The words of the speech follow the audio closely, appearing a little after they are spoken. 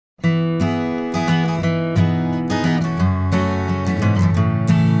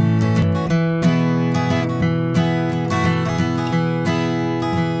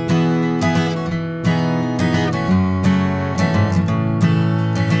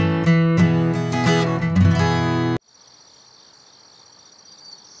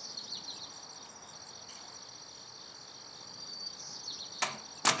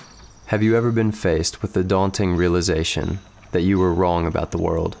Have you ever been faced with the daunting realization that you were wrong about the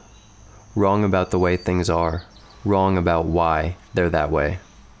world? Wrong about the way things are, wrong about why they're that way?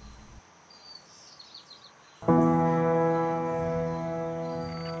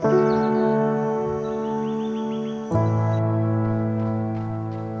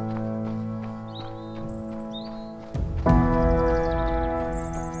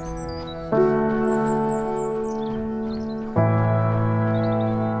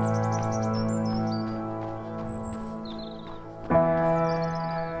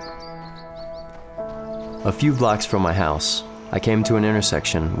 A few blocks from my house, I came to an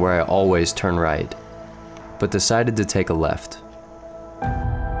intersection where I always turn right, but decided to take a left.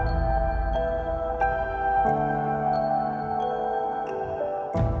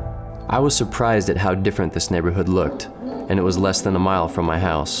 I was surprised at how different this neighborhood looked, and it was less than a mile from my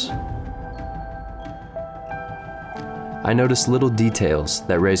house. I noticed little details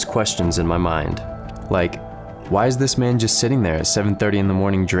that raised questions in my mind, like, why is this man just sitting there at 7:30 in the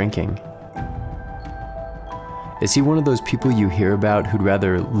morning drinking? Is he one of those people you hear about who'd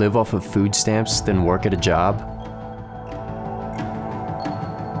rather live off of food stamps than work at a job?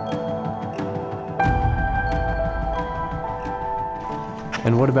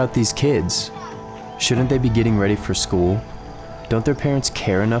 And what about these kids? Shouldn't they be getting ready for school? Don't their parents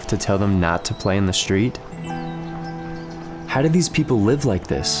care enough to tell them not to play in the street? How do these people live like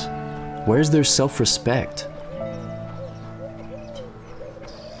this? Where's their self-respect?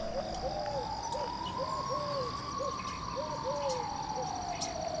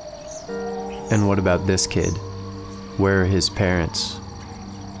 And what about this kid? Where are his parents?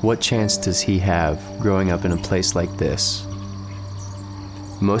 What chance does he have growing up in a place like this?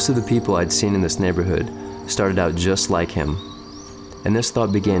 Most of the people I'd seen in this neighborhood started out just like him, and this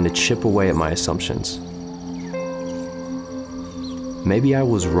thought began to chip away at my assumptions. Maybe I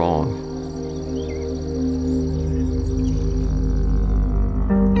was wrong.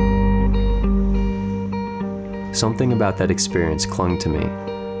 Something about that experience clung to me,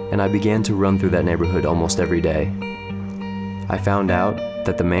 and I began to run through that neighborhood almost every day. I found out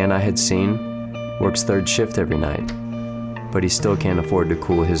that the man I had seen works third shift every night, but he still can't afford to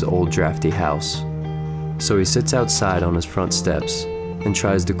cool his old drafty house. So he sits outside on his front steps and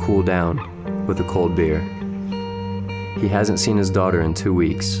tries to cool down with a cold beer. He hasn't seen his daughter in 2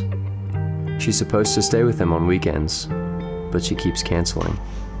 weeks. She's supposed to stay with him on weekends, but she keeps canceling.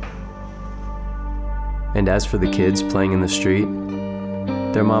 And as for the kids playing in the street,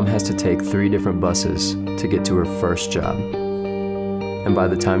 their mom has to take 3 different buses to get to her first job. And by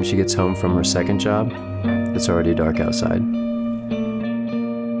the time she gets home from her second job, it's already dark outside.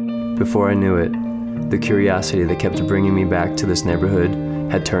 Before I knew it, the curiosity that kept bringing me back to this neighborhood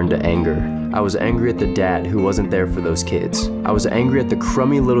had turned to anger. I was angry at the dad who wasn't there for those kids. I was angry at the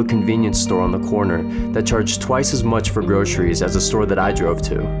crummy little convenience store on the corner that charged twice as much for groceries as the store that I drove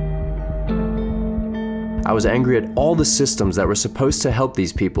to. I was angry at all the systems that were supposed to help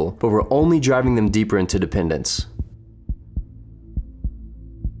these people, but were only driving them deeper into dependence.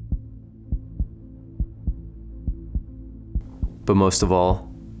 But most of all,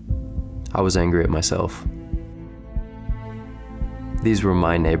 I was angry at myself. These were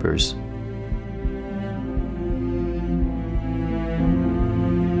my neighbors.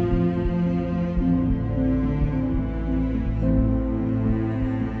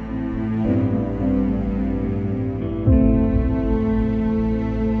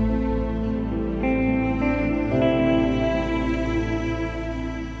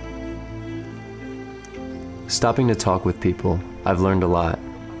 Stopping to talk with people, I've learned a lot.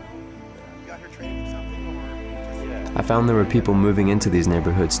 I found there were people moving into these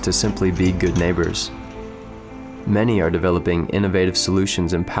neighborhoods to simply be good neighbors. Many are developing innovative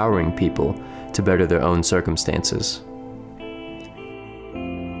solutions empowering people to better their own circumstances.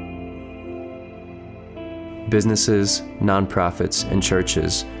 Businesses, nonprofits, and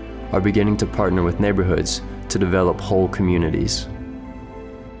churches are beginning to partner with neighborhoods to develop whole communities.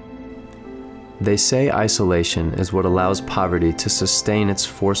 They say isolation is what allows poverty to sustain its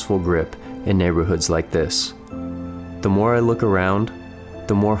forceful grip in neighborhoods like this. The more I look around,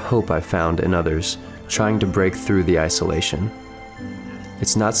 the more hope I found in others trying to break through the isolation.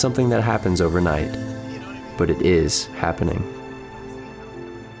 It's not something that happens overnight, but it is happening.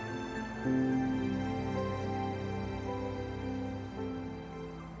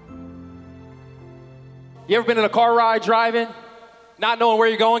 You ever been in a car ride driving, not knowing where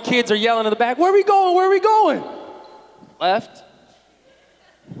you're going? Kids are yelling in the back, "Where are we going? Where are we going?" Left.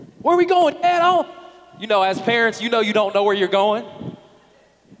 "Where are we going, Dad?" You know, as parents, you know you don't know where you're going.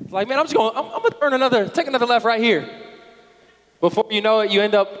 It's like, man, I'm gonna take another left right here. Before you know it, you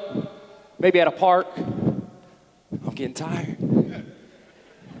end up maybe at a park. I'm getting tired.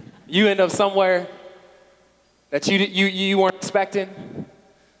 You end up somewhere that you weren't expecting,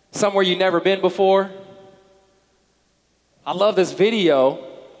 somewhere you've never been before. I love this video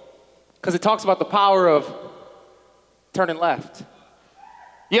because it talks about the power of turning left.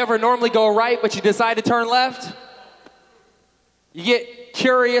 You ever normally go right, but you decide to turn left? You get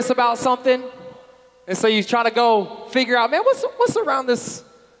curious about something, and so you try to go figure out, man, what's around this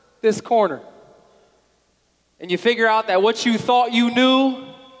corner? And you figure out that what you thought you knew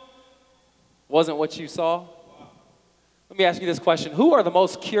wasn't what you saw. Let me ask you this question. Who are the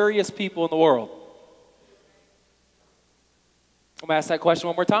most curious people in the world? I'm going to ask that question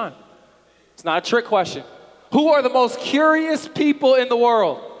one more time. It's not a trick question. Who are the most curious people in the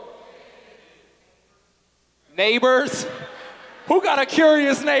world? Neighbors? Who got a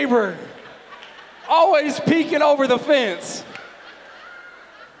curious neighbor? Always peeking over the fence.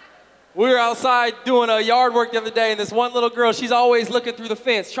 We were outside doing a yard work the other day, and this one little girl, she's always looking through the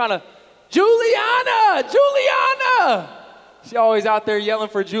fence, trying to, Juliana! She's always out there yelling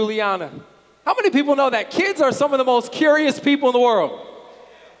for Juliana. How many people know that kids are some of the most curious people in the world?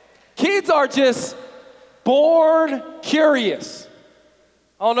 Kids are just born curious.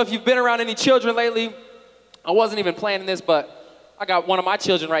 I don't know if you've been around any children lately. I wasn't even planning this, but I got one of my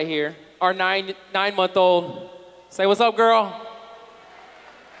children right here, our nine-month-old. Say, what's up, girl?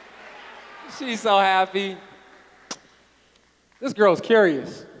 She's so happy. This girl's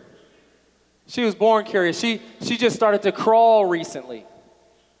curious. She was born curious. She just started to crawl recently.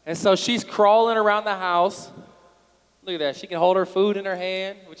 And so she's crawling around the house. Look at that. She can hold her food in her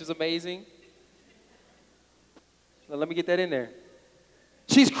hand, which is amazing. Let me get that in there.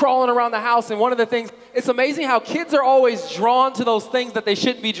 She's crawling around the house, and one of the things, it's amazing how kids are always drawn to those things that they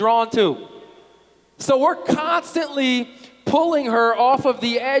shouldn't be drawn to. So we're constantly pulling her off of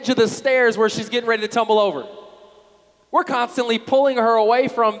the edge of the stairs where she's getting ready to tumble over. We're constantly pulling her away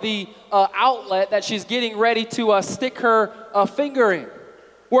from the outlet that she's getting ready to stick her finger in.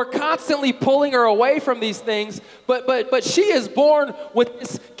 We're constantly pulling her away from these things, but she is born with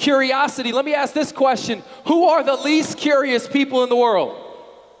this curiosity. Let me ask this question. Who are the least curious people in the world?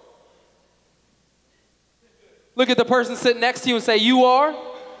 Look at the person sitting next to you and say, you are?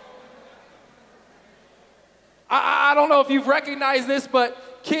 I don't know if you've recognized this,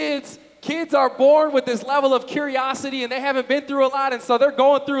 but kids are born with this level of curiosity, and they haven't been through a lot, and so they're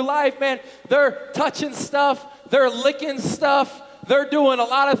going through life, man. They're touching stuff. They're licking stuff. They're doing a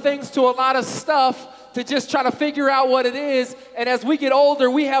lot of things to a lot of stuff to just try to figure out what it is. And as we get older,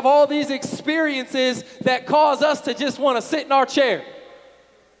 we have all these experiences that cause us to just want to sit in our chair.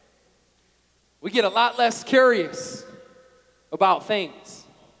 We get a lot less curious about things.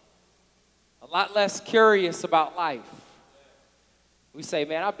 A lot less curious about life. We say,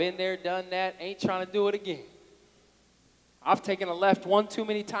 man, I've been there, done that, ain't trying to do it again. I've taken a left one too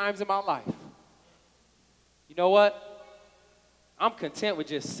many times in my life. You know what? I'm content with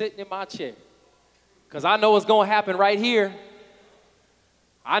just sitting in my chair because I know what's going to happen right here.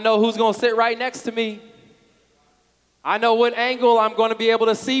 I know who's going to sit right next to me. I know what angle I'm going to be able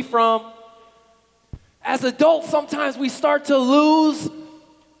to see from. As adults, sometimes we start to lose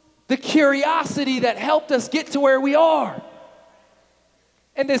the curiosity that helped us get to where we are.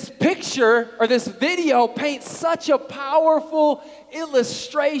 And this picture or this video paints such a powerful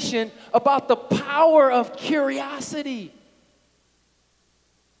illustration about the power of curiosity.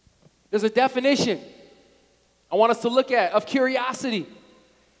 There's a definition I want us to look at of curiosity.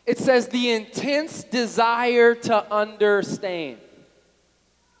 It says the intense desire to understand.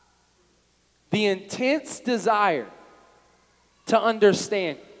 The intense desire to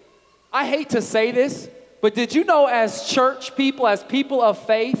understand. I hate to say this, but did you know as church people, as people of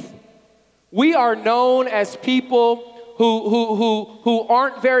faith, we are known as people who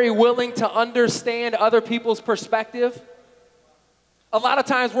aren't very willing to understand other people's perspective? A lot of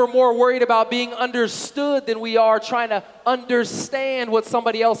times we're more worried about being understood than we are trying to understand what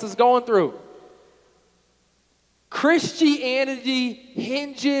somebody else is going through. Christianity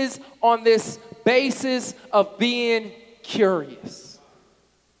hinges on this basis of being curious.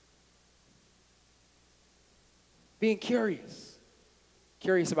 Being curious.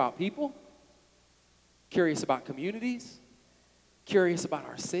 Curious about people. Curious about communities. Curious about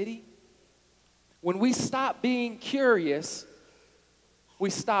our city. When we stop being curious, we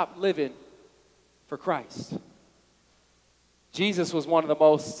stop living for Christ. Jesus was one of the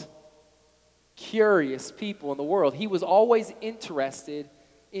most curious people in the world. He was always interested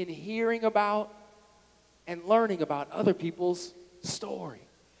in hearing about and learning about other people's story.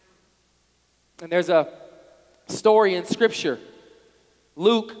 And there's a story in Scripture.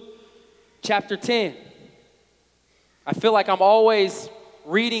 Luke chapter 10. I feel like I'm always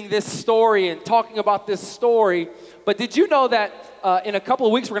reading this story and talking about this story, but did you know that in a couple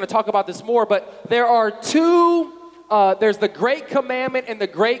of weeks we're going to talk about this more, but there are there's the Great Commandment and the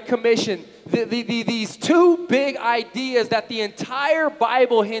Great Commission, these two big ideas that the entire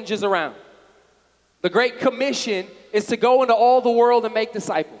Bible hinges around. The Great Commission is to go into all the world and make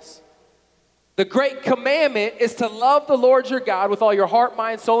disciples. The Great Commandment is to love the Lord your God with all your heart,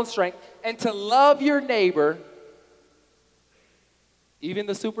 mind, soul, and strength, and to love your neighbor, even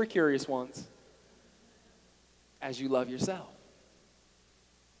the super curious ones, as you love yourself.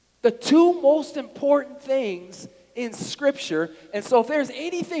 The two most important things in Scripture, and so if there's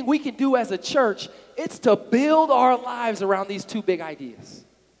anything we can do as a church, it's to build our lives around these two big ideas.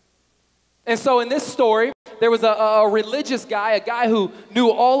 And so in this story, there was a religious guy, a guy who knew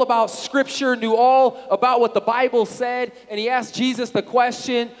all about Scripture, knew all about what the Bible said, and he asked Jesus the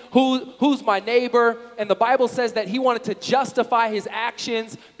question, who's my neighbor? And the Bible says that he wanted to justify his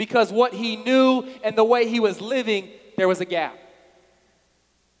actions because what he knew and the way he was living, there was a gap.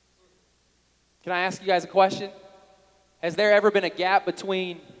 Can I ask you guys a question? Has there ever been a gap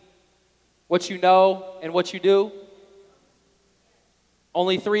between what you know and what you do?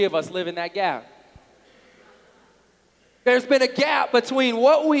 Only 3 of us live in that gap. There's been a gap between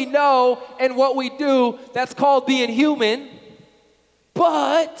what we know and what we do. That's called being human.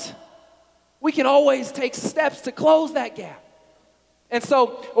 But we can always take steps to close that gap. And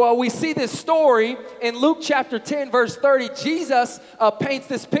so we see this story in Luke chapter 10, verse 30. Jesus paints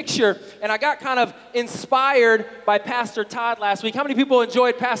this picture, and I got kind of inspired by Pastor Todd last week. How many people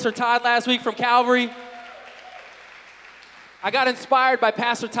enjoyed Pastor Todd last week from Calvary? I got inspired by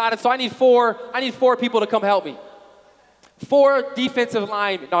Pastor Todd, and so I need four people to come help me. 4 defensive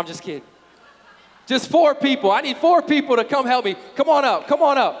linemen. No, I'm just kidding. Just 4 people. I need 4 people to come help me. Come on up. Come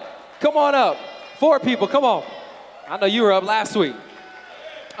on up. Come on up. 4 people. Come on. I know you were up last week.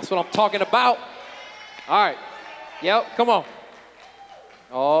 That's what I'm talking about. All right. Yep. Come on.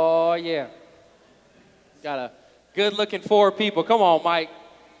 Oh, yeah. Got a good-looking 4 people. Come on, Mike.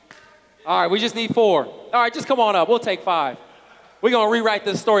 All right. We just need 4. All right. Just come on up. We'll take 5. We're going to rewrite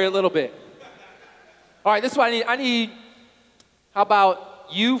this story a little bit. All right. This is what I need. How about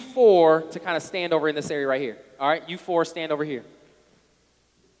you 4 to kind of stand over in this area right here? All right. You 4 stand over here.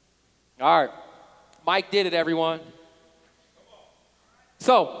 All right. Mike did it, everyone.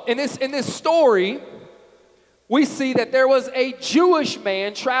 So, in this story, we see that there was a Jewish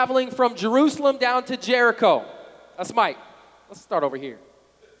man traveling from Jerusalem down to Jericho. That's Mike. Let's start over here.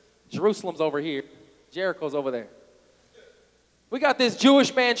 Jerusalem's over here. Jericho's over there. We got this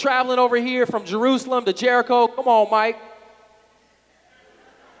Jewish man traveling over here from Jerusalem to Jericho. Come on, Mike.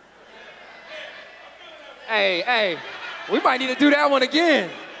 Hey, we might need to do that one again.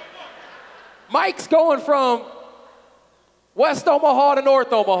 Mike's going from West Omaha to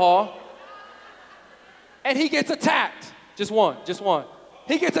North Omaha, and he gets attacked. Just one.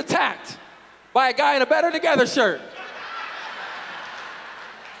 He gets attacked by a guy in a Better Together shirt.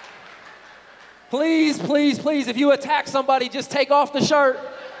 Please, if you attack somebody, just take off the shirt.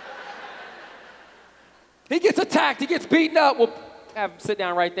 He gets attacked. He gets beaten up. We'll have him sit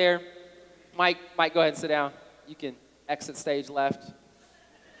down right there. Mike, go ahead and sit down. You can exit stage left.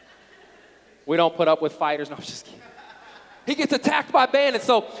 We don't put up with fighters. No, I'm just kidding. He gets attacked by bandits.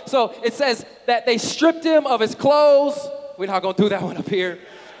 So it says that they stripped him of his clothes. We're not going to do that one up here.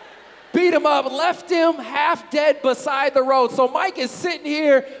 Beat him up, left him half dead beside the road. So Mike is sitting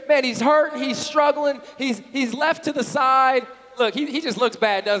here. Man, he's hurting. He's struggling. He's left to the side. Look, he just looks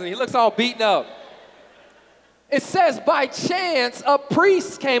bad, doesn't he? He looks all beaten up. It says, by chance, a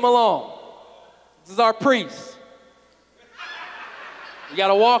priest came along. This is our priest. You got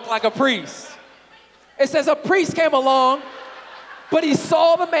to walk like a priest. It says a priest came along, but he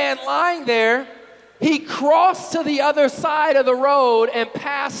saw the man lying there. He crossed to the other side of the road and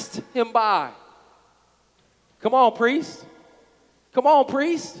passed him by. Come on, priest. Come on,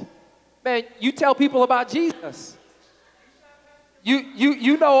 priest. Man, you tell people about Jesus.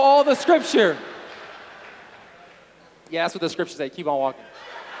 You know all the scripture. Yeah, that's what the scripture say. Keep on walking.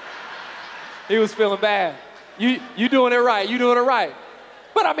 He was feeling bad. You doing it right. You doing it right.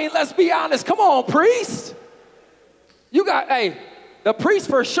 But I mean, let's be honest. Come on, priest. The priest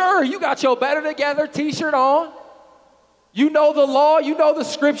for sure, you got your Better Together t-shirt on. You know the law, you know the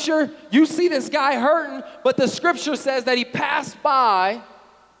scripture. You see this guy hurting, but the scripture says that he passed by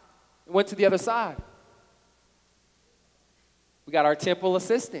and went to the other side. We got our temple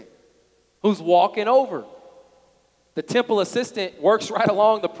assistant who's walking over. The temple assistant works right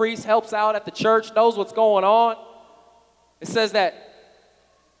along. The priest helps out at the church, knows what's going on. It says that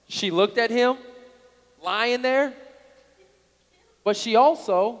She looked at him lying there, but she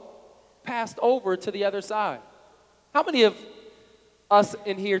also passed over to the other side. How many of us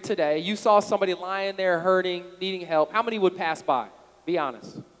in here today, you saw somebody lying there hurting, needing help, how many would pass by? Be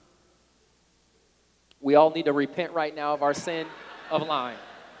honest. We all need to repent right now of our sin of lying.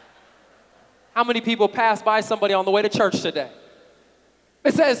 How many people passed by somebody on the way to church today?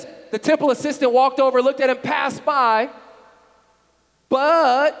 It says the temple assistant walked over, looked at him, passed by,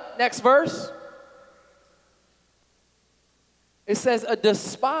 but, next verse, it says a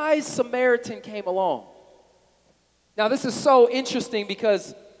despised Samaritan came along. Now this is so interesting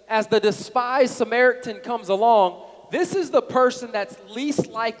because as the despised Samaritan comes along, this is the person that's least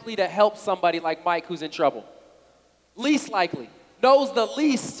likely to help somebody like Mike who's in trouble. Least likely. Knows the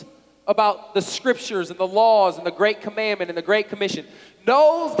least about the scriptures and the laws and the great commandment and the great commission.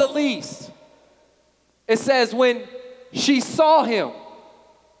 Knows the least. It says when she saw him.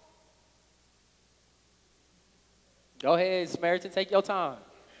 Go ahead, Samaritan, take your time.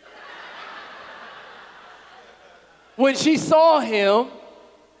 When she saw him,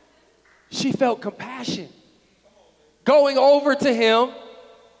 she felt compassion. Going over to him,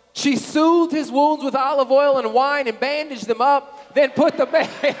 she soothed his wounds with olive oil and wine and bandaged them up, then put the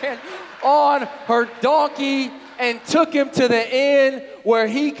man on her donkey and took him to the inn where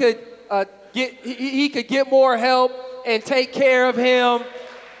he could get more help and take care of him.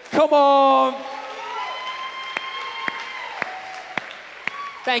 Come on.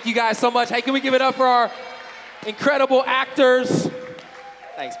 Thank you guys so much. Hey, can we give it up for our incredible actors?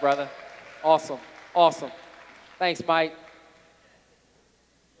 Thanks, brother. Awesome. Awesome. Thanks, Mike.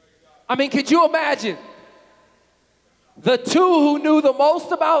 I mean, could you imagine the two who knew the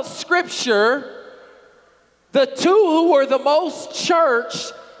most about Scripture, the two who were the most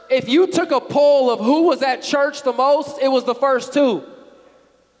churched? If you took a poll of who was at church the most, it was the first two.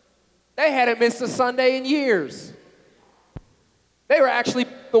 They hadn't missed a Sunday in years. They were actually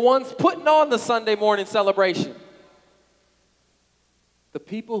the ones putting on the Sunday morning celebration. The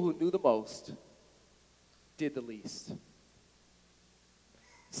people who knew the most did the least.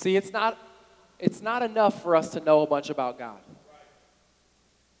 See, it's not enough for us to know a bunch about God.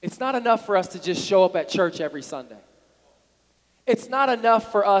 It's not enough for us to just show up at church every Sunday. It's not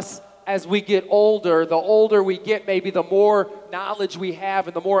enough for us as we get older. The older we get, maybe the more knowledge we have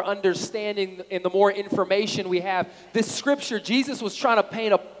and the more understanding and the more information we have. This scripture, Jesus was trying to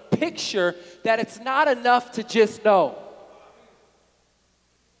paint a picture that it's not enough to just know.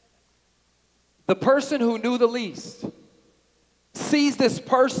 The person who knew the least sees this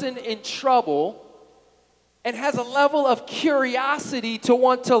person in trouble and has a level of curiosity to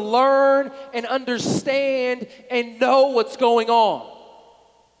want to learn and understand and know what's going on.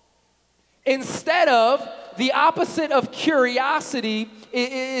 Instead of the opposite of curiosity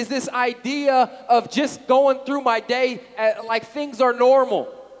is this idea of just going through my day like things are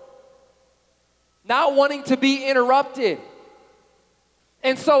normal. Not wanting to be interrupted.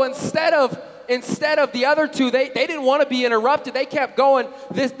 And so instead of the other two, they didn't want to be interrupted. They kept going.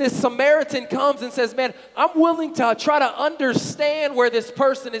 This Samaritan comes and says, man, I'm willing to try to understand where this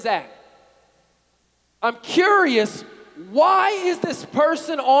person is at. I'm curious, why is this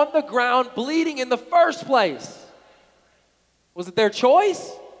person on the ground bleeding in the first place? Was it their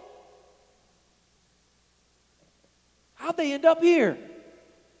choice? How'd they end up here?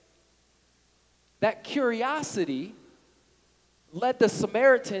 That curiosity led the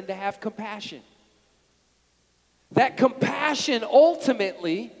Samaritan to have compassion. That compassion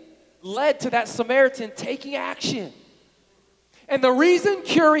ultimately led to that Samaritan taking action. And the reason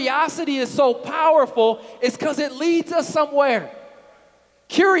curiosity is so powerful is because it leads us somewhere.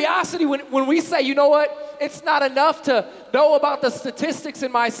 Curiosity, when we say, you know what, it's not enough to know about the statistics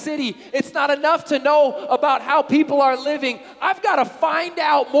in my city. It's not enough to know about how people are living. I've got to find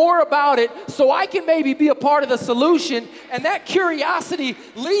out more about it so I can maybe be a part of the solution. And that curiosity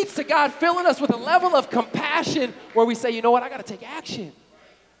leads to God filling us with a level of compassion where we say, you know what, I got to take action.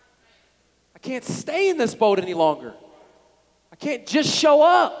 I can't stay in this boat any longer. I can't just show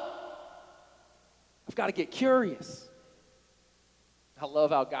up. I've got to get curious. I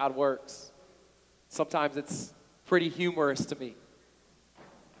love how God works. Sometimes it's pretty humorous to me.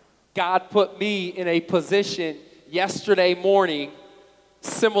 God put me in a position yesterday morning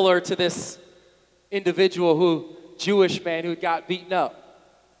similar to this individual Jewish man who got beaten up.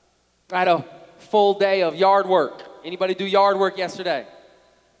 I had a full day of yard work. Anybody do yard work yesterday?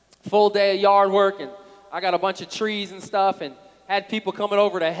 Full day of yard work, and I got a bunch of trees and stuff and had people coming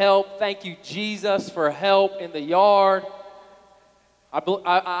over to help. Thank you, Jesus, for help in the yard.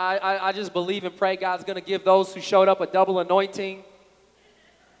 I just believe and pray God's going to give those who showed up a double anointing.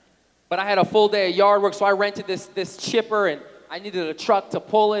 But I had a full day of yard work, so I rented this chipper, and I needed a truck to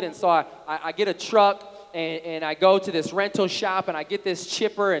pull it. And so I get a truck, and I go to this rental shop, and I get this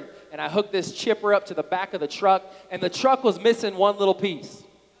chipper, and I hook this chipper up to the back of the truck, and the truck was missing one little piece.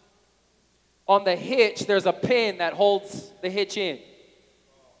 On the hitch, there's a pin that holds the hitch in.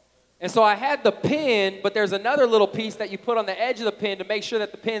 And so I had the pin, but there's another little piece that you put on the edge of the pin to make sure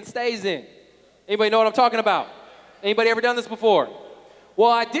that the pin stays in. Anybody know what I'm talking about? Anybody ever done this before? Well,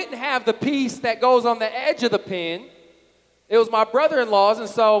 I didn't have the piece that goes on the edge of the pin. It was my brother-in-law's, and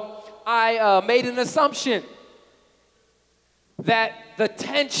so I made an assumption that the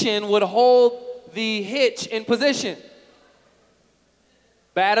tension would hold the hitch in position.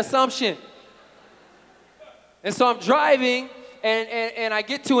 Bad assumption. And so I'm driving, and I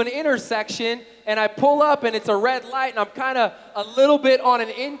get to an intersection, and I pull up, and it's a red light, and I'm kind of a little bit on an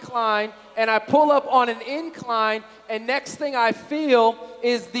incline, and I pull up on an incline, and next thing I feel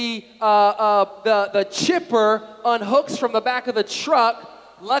is the chipper unhooks from the back of the truck.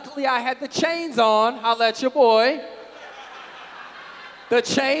 Luckily, I had the chains on. Holla at your boy. The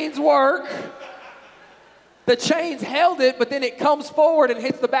chains work. The chains held it, but then it comes forward and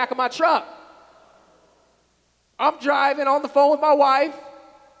hits the back of my truck. I'm driving on the phone with my wife.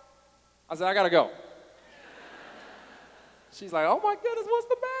 I said, I gotta go. She's like, oh my goodness, what's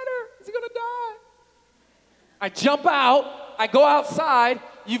the matter? Is he gonna die? I jump out, I go outside.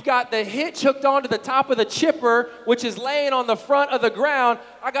 You've got the hitch hooked onto the top of the chipper, which is laying on the front of the ground.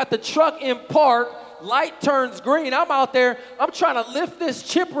 I got the truck in park. Light turns green. I'm out there. I'm trying to lift this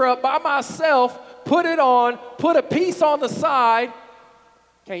chipper up by myself, put it on, put a piece on the side.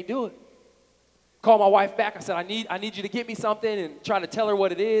 Can't do it. Call my wife back. I said, I need you to get me something, and trying to tell her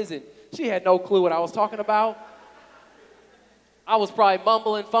what it is, and she had no clue what I was talking about. I was probably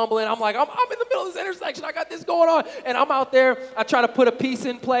mumbling, fumbling. I'm like, I'm in the middle of this intersection. I got this going on. And I'm out there. I try to put a piece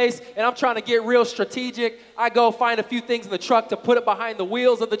in place, and I'm trying to get real strategic. I go find a few things in the truck to put it behind the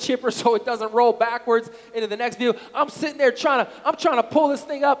wheels of the chipper so it doesn't roll backwards into the next vehicle. I'm sitting there trying to pull this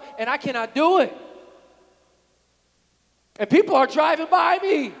thing up, and I cannot do it. And people are driving by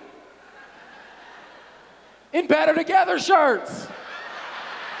me in Better Together shirts.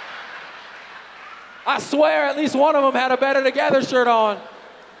 I swear at least one of them had a Better Together shirt on.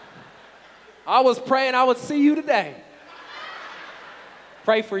 I was praying I would see you today.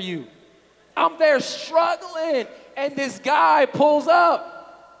 Pray for you. I'm there struggling, and this guy pulls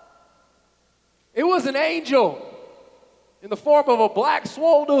up. It was an angel in the form of a black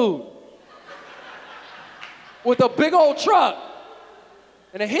swole dude with a big old truck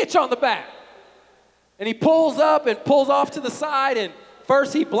and a hitch on the back. And he pulls up and pulls off to the side, and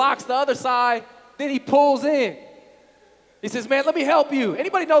first he blocks the other side, then he pulls in. He says, man, let me help you.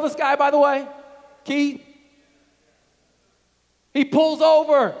 Anybody know this guy, by the way? Keith? He pulls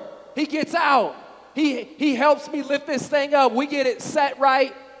over. He gets out. He helps me lift this thing up. We get it set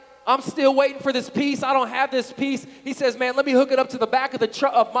right. I'm still waiting for this piece. I don't have this piece. He says, man, let me hook it up to the back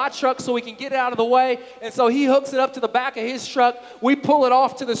of my truck so we can get it out of the way. And so he hooks it up to the back of his truck. We pull it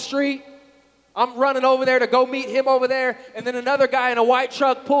off to the street. I'm running over there to go meet him over there, and then another guy in a white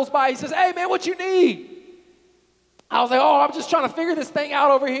truck pulls by. He says, hey, man, what you need? I was like, oh, I'm just trying to figure this thing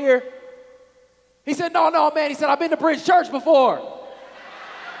out over here. He said, no, man. He said, I've been to Bridge Church before.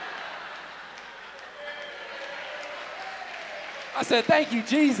 I said, thank you,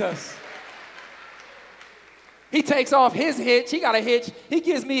 Jesus. He takes off his hitch. He got a hitch. He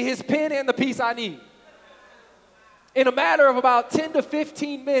gives me his pin and the piece I need. In a matter of about 10 to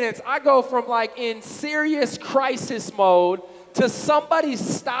 15 minutes, I go from like in serious crisis mode to somebody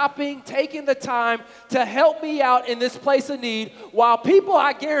stopping, taking the time to help me out in this place of need, while people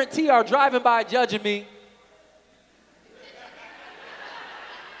I guarantee are driving by judging me.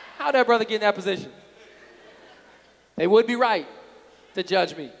 How'd that brother get in that position? They would be right to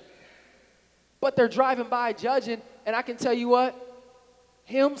judge me. But they're driving by judging, and I can tell you what,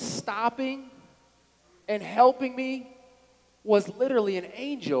 him stopping and helping me was literally an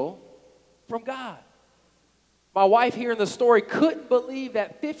angel from God. My wife hearing the story couldn't believe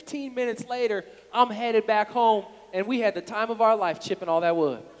that 15 minutes later, I'm headed back home, and we had the time of our life chipping all that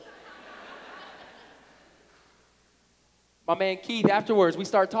wood. My man Keith, afterwards, we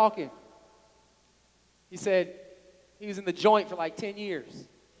start talking. He said he was in the joint for like 10 years.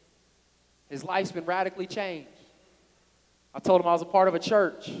 His life's been radically changed. I told him I was a part of a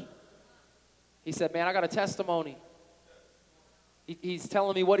church. He said, man, I got a testimony. He's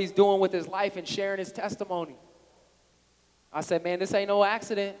telling me what he's doing with his life and sharing his testimony. I said, man, this ain't no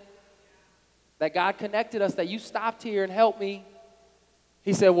accident. That God connected us, that you stopped here and helped me.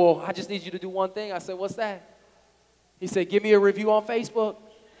 He said, well, I just need you to do one thing. I said, what's that? He said, give me a review on Facebook.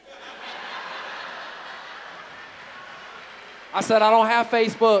 I said, I don't have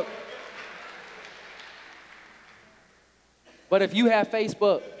Facebook. But if you have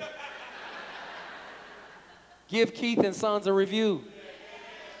Facebook, give Keith and Sons a review.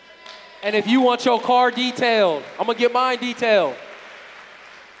 And if you want your car detailed, I'm going to get mine detailed.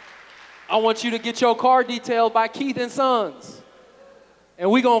 I want you to get your car detailed by Keith and Sons.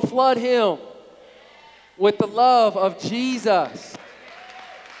 And we're going to flood him with the love of Jesus.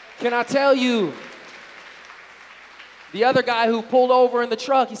 Can I tell you, the other guy who pulled over in the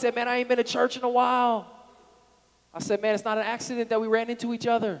truck, he said, man, I ain't been to church in a while. I said, man, it's not an accident that we ran into each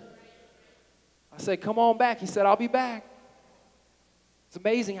other. I said, come on back. He said, I'll be back. It's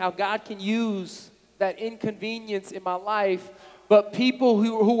amazing how God can use that inconvenience in my life, but people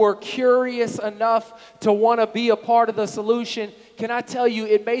who were curious enough to want to be a part of the solution, can I tell you,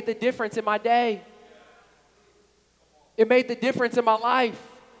 it made the difference in my day. It made the difference in my life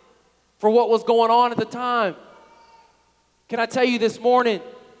for what was going on at the time. Can I tell you this morning,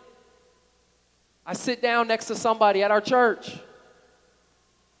 I sit down next to somebody at our church,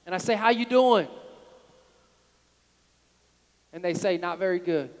 and I say, how you doing? And they say, not very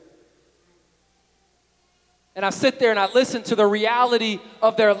good. And I sit there and I listen to the reality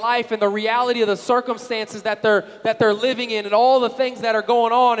of their life and the reality of the circumstances that they're living in and all the things that are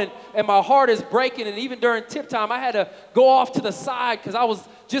going on. And my heart is breaking. And even during tip time, I had to go off to the side because I was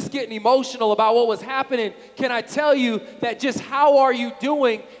just getting emotional about what was happening. Can I tell you that just how are you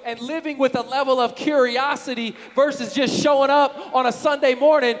doing and living with a level of curiosity versus just showing up on a Sunday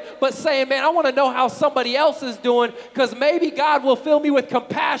morning but saying, man, I want to know how somebody else is doing because maybe God will fill me with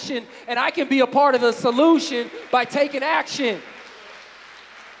compassion and I can be a part of the solution by taking action.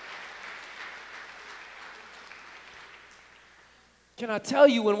 Can I tell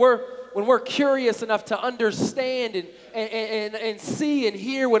you, when we're curious enough to understand and see and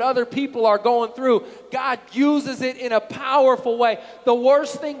hear what other people are going through, God uses it in a powerful way. The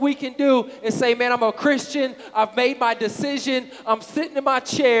worst thing we can do is say, man, I'm a Christian, I've made my decision, I'm sitting in my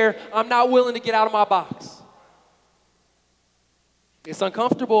chair, I'm not willing to get out of my box. It's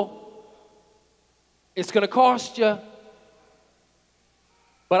uncomfortable. It's going to cost you.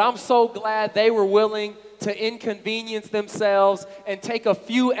 But I'm so glad they were willing to inconvenience themselves and take a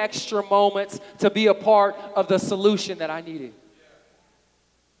few extra moments to be a part of the solution that I needed.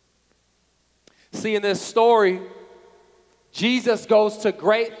 See, in this story, Jesus goes to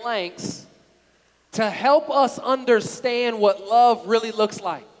great lengths to help us understand what love really looks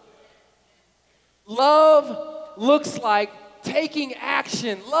like. Love looks like taking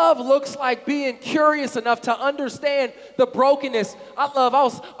action. Love looks like being curious enough to understand the brokenness.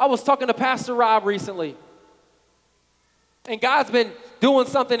 I was talking to Pastor Rob recently. And God's been doing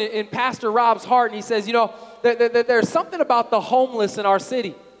something in Pastor Rob's heart. And he says, you know, there's something about the homeless in our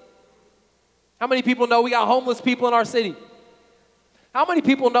city. How many people know we got homeless people in our city? How many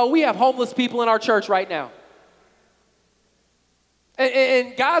people know we have homeless people in our church right now?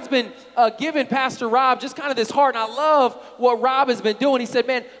 And God's been giving Pastor Rob just kind of this heart, and I love what Rob has been doing. He said,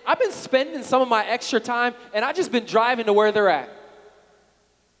 man, I've been spending some of my extra time, and I've just been driving to where they're at.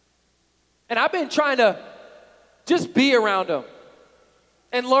 And I've been trying to just be around them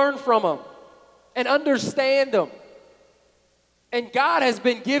and learn from them and understand them. And God has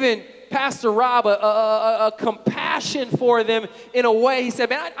been giving Pastor Rob a compassion for them in a way. He said,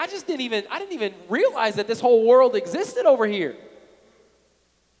 man, I didn't even realize that this whole world existed over here.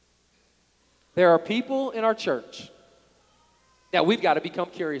 There are people in our church that we've got to become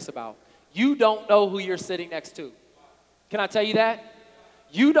curious about. You don't know who you're sitting next to. Can I tell you that?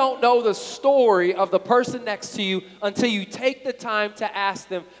 You don't know the story of the person next to you until you take the time to ask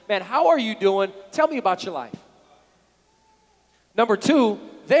them, man, how are you doing? Tell me about your life. Number two,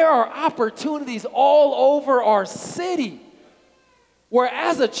 there are opportunities all over our city where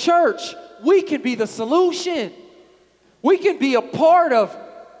as a church, we can be the solution. We can be a part of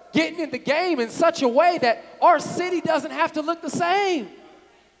getting in the game in such a way that our city doesn't have to look the same.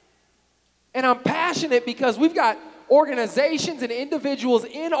 And I'm passionate because we've got organizations and individuals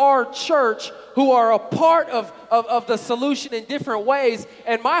in our church who are a part of the solution in different ways.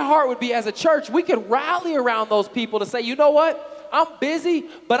 And my heart would be, as a church, we could rally around those people to say, you know what? I'm busy,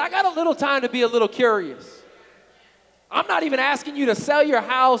 but I got a little time to be a little curious. I'm not even asking you to sell your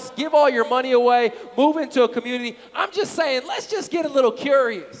house, give all your money away, move into a community. I'm just saying, let's just get a little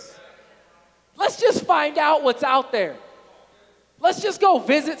curious. Let's just find out what's out there. Let's just go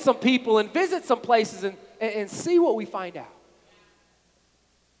visit some people and visit some places and see what we find out.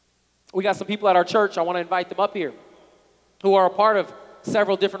 We got some people at our church, I want to invite them up here, who are a part of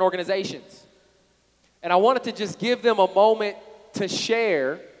several different organizations. And I wanted to just give them a moment to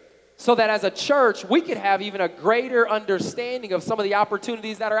share so that as a church, we could have even a greater understanding of some of the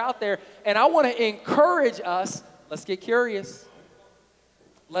opportunities that are out there. And I want to encourage us, let's get curious.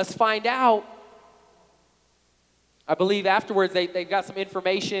 Let's find out. I believe afterwards they've got some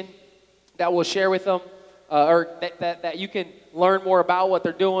information that we'll share with them, or that you can learn more about what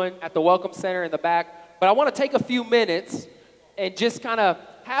they're doing at the Welcome Center in the back. But I want to take a few minutes and just kind of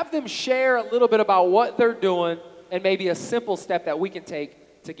have them share a little bit about what they're doing and maybe a simple step that we can take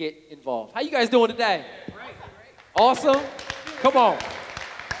to get involved. How you guys doing today? Great. Awesome. Come on.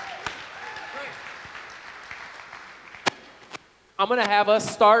 I'm going to have us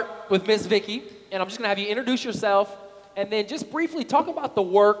start with Miss Vicki, and I'm just going to have you introduce yourself and then just briefly talk about the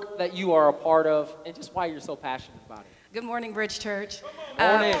work that you are a part of and just why you're so passionate about it. Good morning, Bridge Church.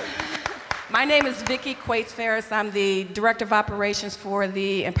 Morning. My name is Vicki Quates-Ferris. I'm the Director of Operations for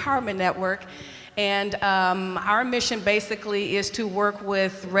the Empowerment Network. And our mission basically is to work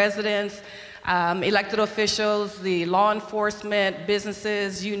with residents, elected officials, the law enforcement,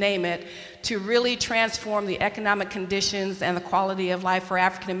 businesses, you name it, to really transform the economic conditions and the quality of life for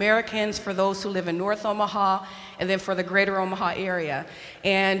African Americans, for those who live in North Omaha, and then for the greater Omaha area.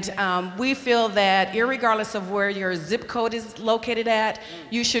 And we feel that irregardless of where your zip code is located at,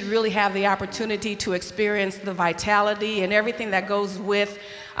 you should really have the opportunity to experience the vitality and everything that goes with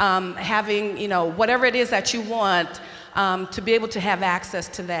having, you know, whatever it is that you want, to be able to have access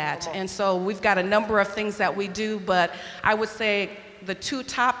to that. And so we've got a number of things that we do, but I would say the two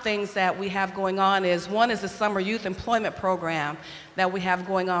top things that we have going on is, one is the Summer Youth Employment Program that we have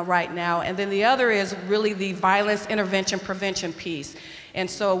going on right now, and then the other is really the violence intervention prevention piece. And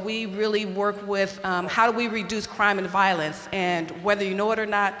so we really work with how do we reduce crime and violence, and whether you know it or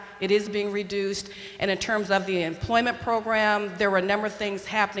not, it is being reduced. And in terms of the employment program, there were a number of things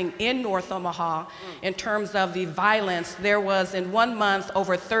happening in North Omaha in terms of the violence. There was in 1 month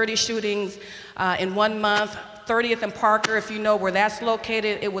over 30 shootings in 1 month. 30th and Parker, if you know where that's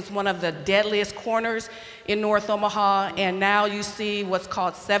located, it was one of the deadliest corners in North Omaha, and now you see what's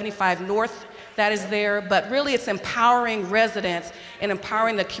called 75 North that is there. But really it's empowering residents and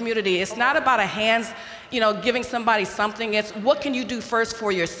empowering the community. It's not about a hands, you know, giving somebody something. It's what can you do first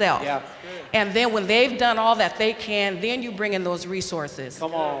for yourself? Yeah. And then when they've done all that they can, then you bring in those resources.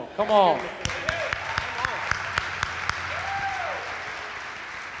 Come on, come on.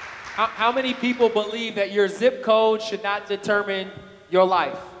 How many people believe that your zip code should not determine your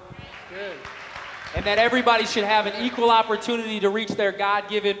life? Good. And that everybody should have an equal opportunity to reach their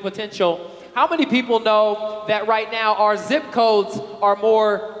God-given potential? How many people know that right now our zip codes are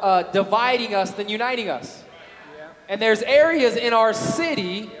more dividing us than uniting us? Yeah. And there's areas in our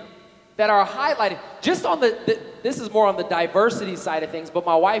city that are highlighted. Just on this is more on the diversity side of things, but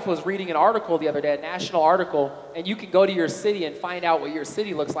my wife was reading an article the other day, a national article, and you can go to your city and find out what your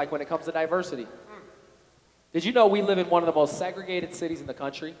city looks like when it comes to diversity. Did you know we live in one of the most segregated cities in the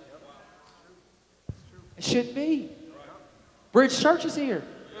country? It should be. Bridge Church is here.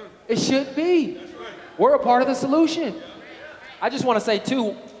 It should be. We're a part of the solution. I just want to say,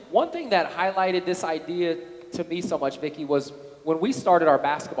 too, one thing that highlighted this idea to me so much, Vicki, was when we started our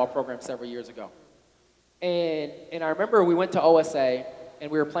basketball program several years ago. And I remember we went to OSA,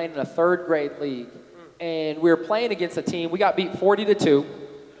 and we were playing in a third grade league. And we were playing against a team. We got beat 40-2.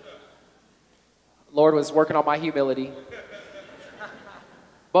 Lord was working on my humility.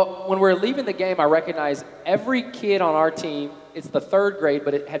 But when we were leaving the game, I recognized every kid on our team, it's the third grade,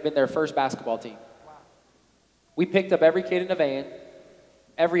 but it had been their first basketball team. We picked up every kid in the van.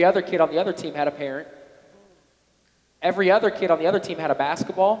 Every other kid on the other team had a parent. Every other kid on the other team had a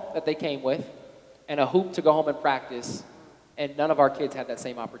basketball that they came with and a hoop to go home and practice, and none of our kids had that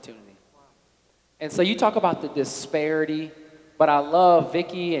same opportunity. And so you talk about the disparity, but I love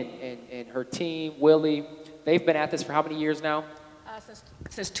Vicki and her team, Willie. They've been at this for how many years now?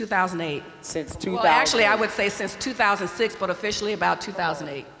 Since 2008. Since 2008. Well, actually, I would say since 2006, but officially about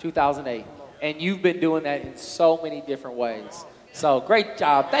 2008. 2008. And you've been doing that in so many different ways. So great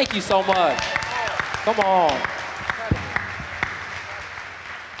job. Thank you so much. Come on.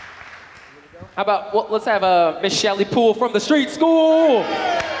 How about, well, let's have Miss Shelley Poole from the street school.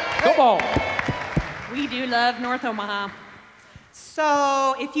 Come on. We do love North Omaha.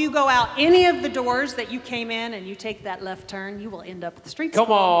 So if you go out any of the doors that you came in and you take that left turn, you will end up at the street school.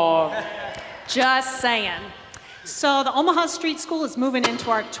 Come on. Just saying. So the Omaha Street School is moving into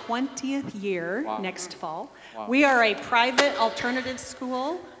our 20th year next fall. Wow. We are a private alternative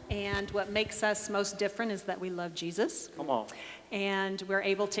school, and what makes us most different is that we love Jesus. Come on. And we're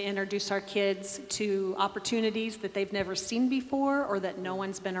able to introduce our kids to opportunities that they've never seen before or that no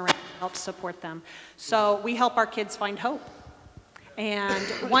one's been around to help support them. So we help our kids find hope.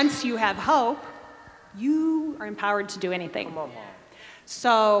 And once you have hope, you are empowered to do anything. Come on, Mom.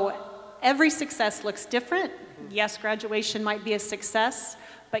 So every success looks different. Yes, graduation might be a success,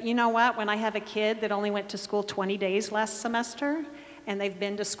 but you know what? When I have a kid that only went to school 20 days last semester, and they've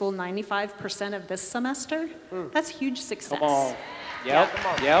been to school 95% of this semester, that's huge success. Come on. Yep.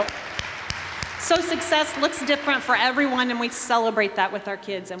 Yep. So success looks different for everyone, and we celebrate that with our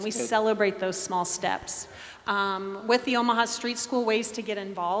kids, and we celebrate those small steps. With the Omaha Street School Ways to Get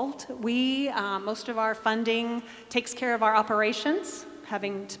Involved, most of our funding takes care of our operations,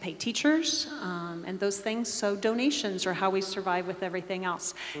 having to pay teachers and those things. So donations are how we survive with everything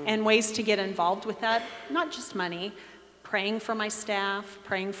else. And ways to get involved with that, not just money, praying for my staff,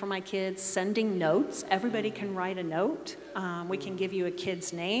 praying for my kids, sending notes. Everybody can write a note. We can give you a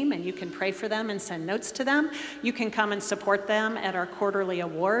kid's name and you can pray for them and send notes to them. You can come and support them at our quarterly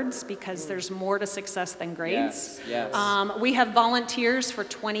awards because there's more to success than grades. Yes. We have volunteers for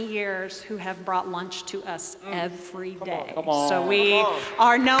 20 years who have brought lunch to us every day. Come on. So we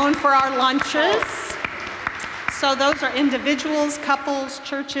are known for our lunches. So those are individuals, couples,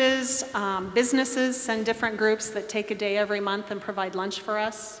 churches, businesses send different groups that take a day every month and provide lunch for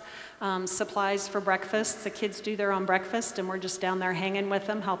us. Supplies for breakfast. The kids do their own breakfast and we're just down there hanging with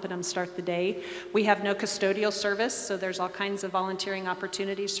them, helping them start the day. We have no custodial service, so there's all kinds of volunteering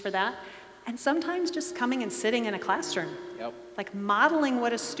opportunities for that. And sometimes just coming and sitting in a classroom. Yep. Like modeling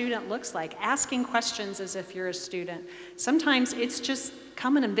what a student looks like, asking questions as if you're a student. Sometimes it's just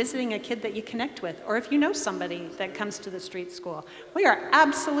coming and visiting a kid that you connect with, or if you know somebody that comes to the street school.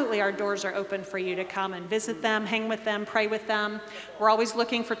 Our doors are open for you to come and visit them, hang with them, pray with them. We're always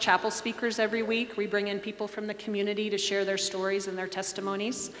looking for chapel speakers every week. We bring in people from the community to share their stories and their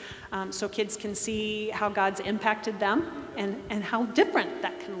testimonies so kids can see how God's impacted them and how different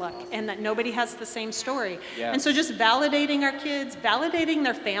that can look and that nobody has the same story. Yes. And so just validating our kids, validating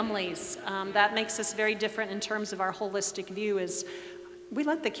their families, that makes us very different in terms of our holistic view is we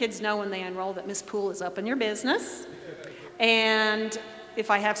let the kids know when they enroll that Miss Poole is up in your business. And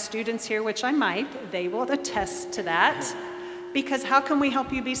if I have students here, which I might, they will attest to that. Because how can we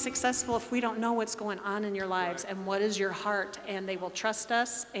help you be successful if we don't know what's going on in your lives and what is your heart? And they will trust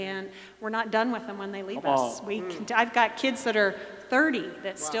us, and we're not done with them when they leave us. I've got kids that are 30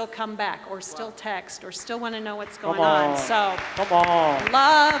 that still come back or still text or still want to know what's going on. So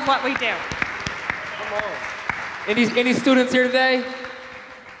love what we do. Any students here today?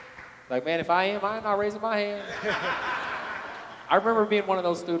 Like, man, if I'm not raising my hand. I remember being one of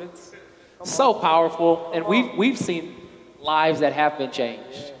those students. So powerful, and we've seen lives that have been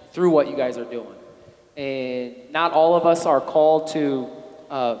changed through what you guys are doing. And not all of us are called to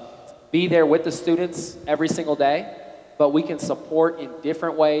be there with the students every single day, but we can support in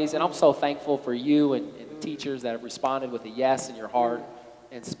different ways. And I'm so thankful for you and the teachers that have responded with a yes in your heart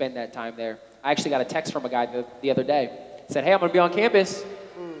and spend that time there. I actually got a text from a guy the other day. He said, hey, I'm gonna be on campus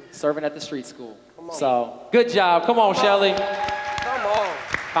serving at the street school. So good job. Come on, Shelly. Come on.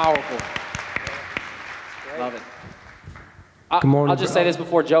 Powerful. Love it. Good morning. I'll just say this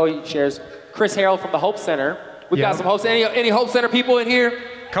before Joey shares. Chris Harrell from the Hope Center. We've got some Hope Center. Any Hope Center people in here?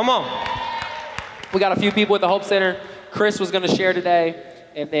 Come on. We got a few people at the Hope Center. Chris was going to share today,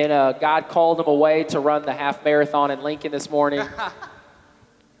 and then God called him away to run the half marathon in Lincoln this morning.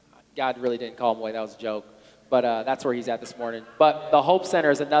 God really didn't call him away. That was a joke. But that's where he's at this morning. But the Hope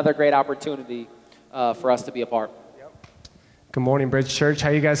Center is another great opportunity for us to be a part. Good morning, Bridge Church. How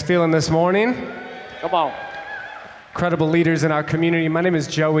you guys feeling this morning? Come on. Incredible leaders in our community. My name is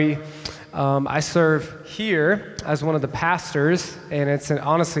Joey. I serve here as one of the pastors, and it's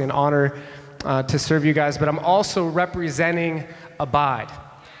honestly an honor to serve you guys, but I'm also representing Abide.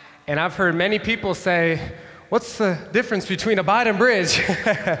 And I've heard many people say, what's the difference between Abide and Bridge?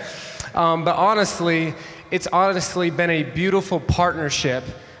 But honestly, it's honestly been a beautiful partnership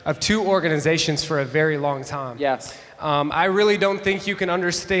of two organizations for a very long time. Yes. I really don't think you can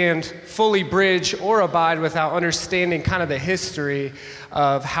understand fully Bridge or Abide without understanding kind of the history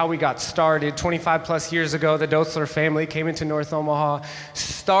of how we got started. 25 plus years ago, the Dotzler family came into North Omaha,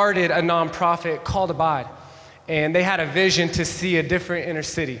 started a nonprofit called Abide. And they had a vision to see a different inner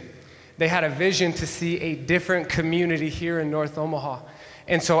city. They had a vision to see a different community here in North Omaha.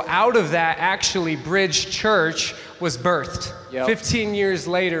 And so out of that, actually, Bridge Church was birthed. 15 years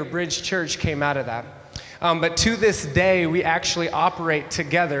later, Bridge Church came out of that. But to this day, we actually operate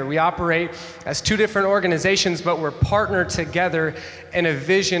together. We operate as two different organizations, but we're partnered together in a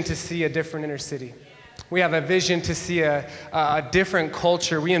vision to see a different inner city. We have a vision to see a different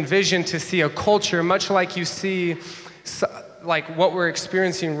culture. We envision to see a culture much like you see, like what we're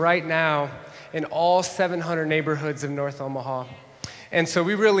experiencing right now in all 700 neighborhoods of North Omaha. And so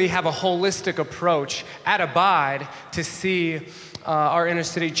we really have a holistic approach at Abide to see our inner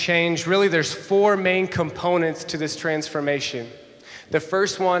city change. Really, there's 4 main components to this transformation. The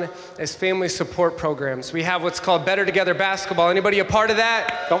first one is family support programs. We have what's called Better Together Basketball. Anybody a part of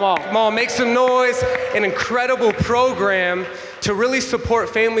that? Come on. Come on, make some noise. An incredible program to really support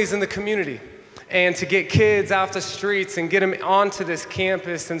families in the community and to get kids off the streets and get them onto this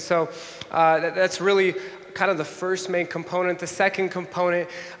campus. And so that's really kind of the first main component. The second component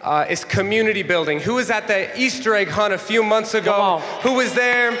is community building. Who was at the Easter egg hunt a few months ago? Who was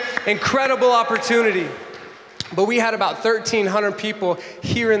there? Incredible opportunity. But we had about 1,300 people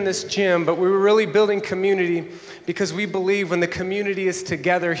here in this gym, but we were really building community because we believe when the community is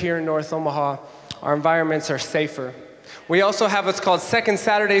together here in North Omaha, our environments are safer. We also have what's called Second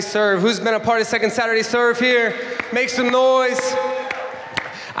Saturday Serve. Who's been a part of Second Saturday Serve here? Make some noise.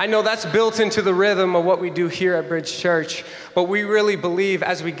 I know that's built into the rhythm of what we do here at Bridge Church, but we really believe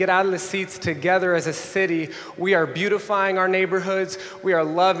as we get out of the seats together as a city, we are beautifying our neighborhoods, we are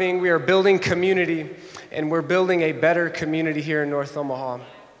loving, we are building community, and we're building a better community here in North Omaha.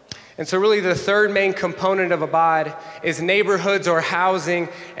 And so really the third main component of Abide is neighborhoods or housing,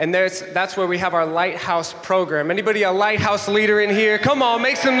 and that's where we have our Lighthouse program. Anybody a Lighthouse leader in here? Come on,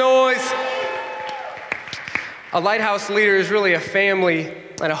 make some noise. A Lighthouse leader is really a family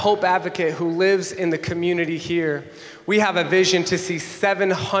and a hope advocate who lives in the community here. We have a vision to see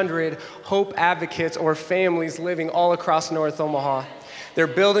 700 hope advocates or families living all across North Omaha. They're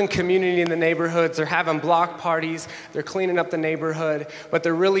building community in the neighborhoods, they're having block parties, they're cleaning up the neighborhood, but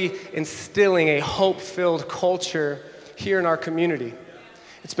they're really instilling a hope-filled culture here in our community.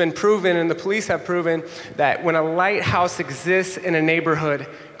 It's been proven, and the police have proven, that when a lighthouse exists in a neighborhood,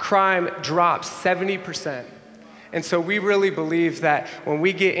 crime drops 70%. And so we really believe that when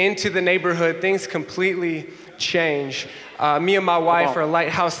we get into the neighborhood, things completely change. Me and my wife are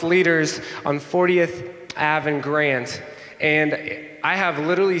Lighthouse leaders on 40th Ave and Grant. And I have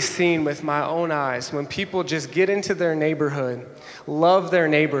literally seen with my own eyes, when people just get into their neighborhood, love their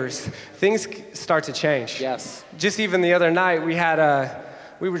neighbors, things start to change. Yes. Just even the other night,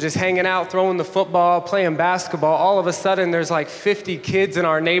 we were just hanging out, throwing the football, playing basketball. All of a sudden, there's like 50 kids in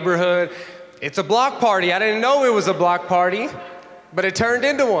our neighborhood. It's a block party. I didn't know it was a block party, but it turned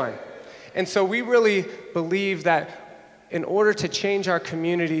into one. And so we really believe that in order to change our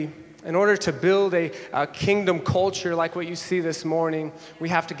community, in order to build a kingdom culture like what you see this morning, we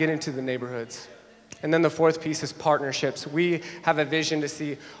have to get into the neighborhoods. And then the fourth piece is partnerships. We have a vision to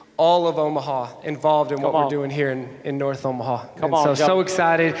see all of Omaha involved in what we're doing here in North Omaha. So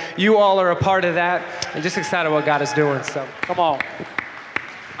excited. You all are a part of that, and just excited what God is doing. So come on.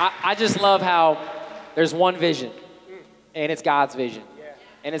 I just love how there's one vision, and it's God's vision.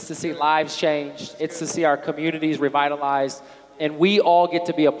 And it's to see lives changed. It's to see our communities revitalized. And we all get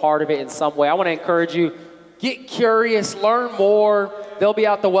to be a part of it in some way. I want to encourage you, get curious, learn more. They'll be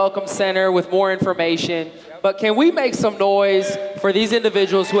out the Welcome Center with more information. But can we make some noise for these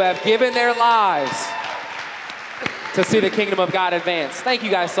individuals who have given their lives to see the kingdom of God advance? Thank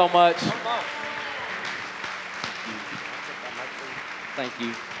you guys so much. Thank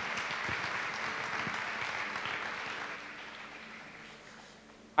you.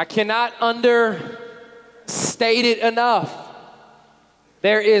 I cannot understate it enough.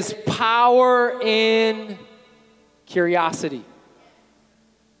 There is power in curiosity.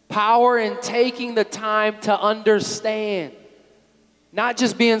 Power in taking the time to understand. Not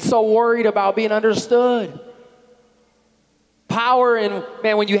just being so worried about being understood. Power in,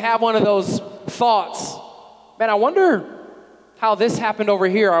 man, when you have one of those thoughts, man, I wonder how this happened over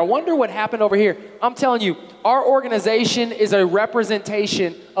here. I wonder what happened over here. I'm telling you, our organization is a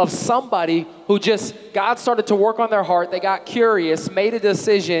representation of somebody who just, God started to work on their heart. They got curious, made a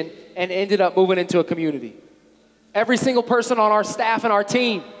decision, and ended up moving into a community. Every single person on our staff and our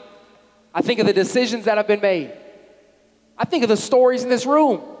team, I think of the decisions that have been made. I think of the stories in this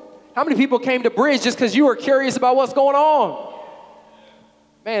room. How many people came to Bridge just because you were curious about what's going on?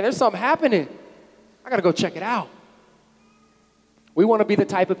 Man, there's something happening. I got to go check it out. We want to be the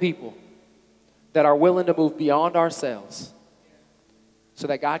type of people that are willing to move beyond ourselves so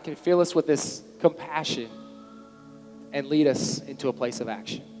that God can fill us with this compassion and lead us into a place of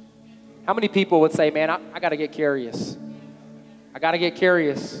action. How many people would say, man, I got to get curious. I got to get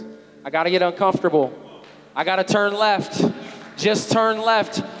curious. I got to get uncomfortable. I got to turn left. Just turn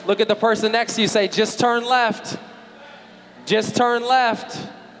left. Look at the person next to you, say, just turn left. Just turn left.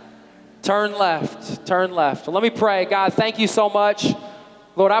 Turn left. Turn left. Let me pray. God, thank you so much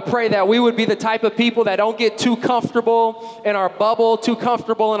Lord, I pray that we would be the type of people that don't get too comfortable in our bubble, too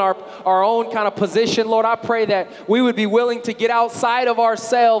comfortable in our own kind of position. Lord, I pray that we would be willing to get outside of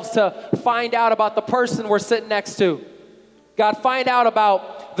ourselves to find out about the person we're sitting next to. God, find out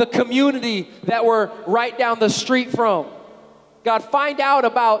about the community that we're right down the street from. God, find out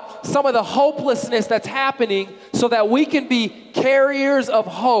about some of the hopelessness that's happening so that we can be carriers of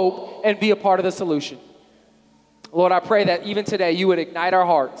hope and be a part of the solution. Lord, I pray that even today you would ignite our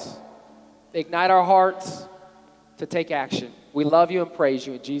hearts to take action. We love you and praise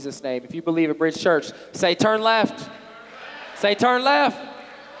you in Jesus' name. If you believe at Bridge Church, say turn left. Say turn left.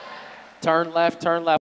 Turn left, turn left.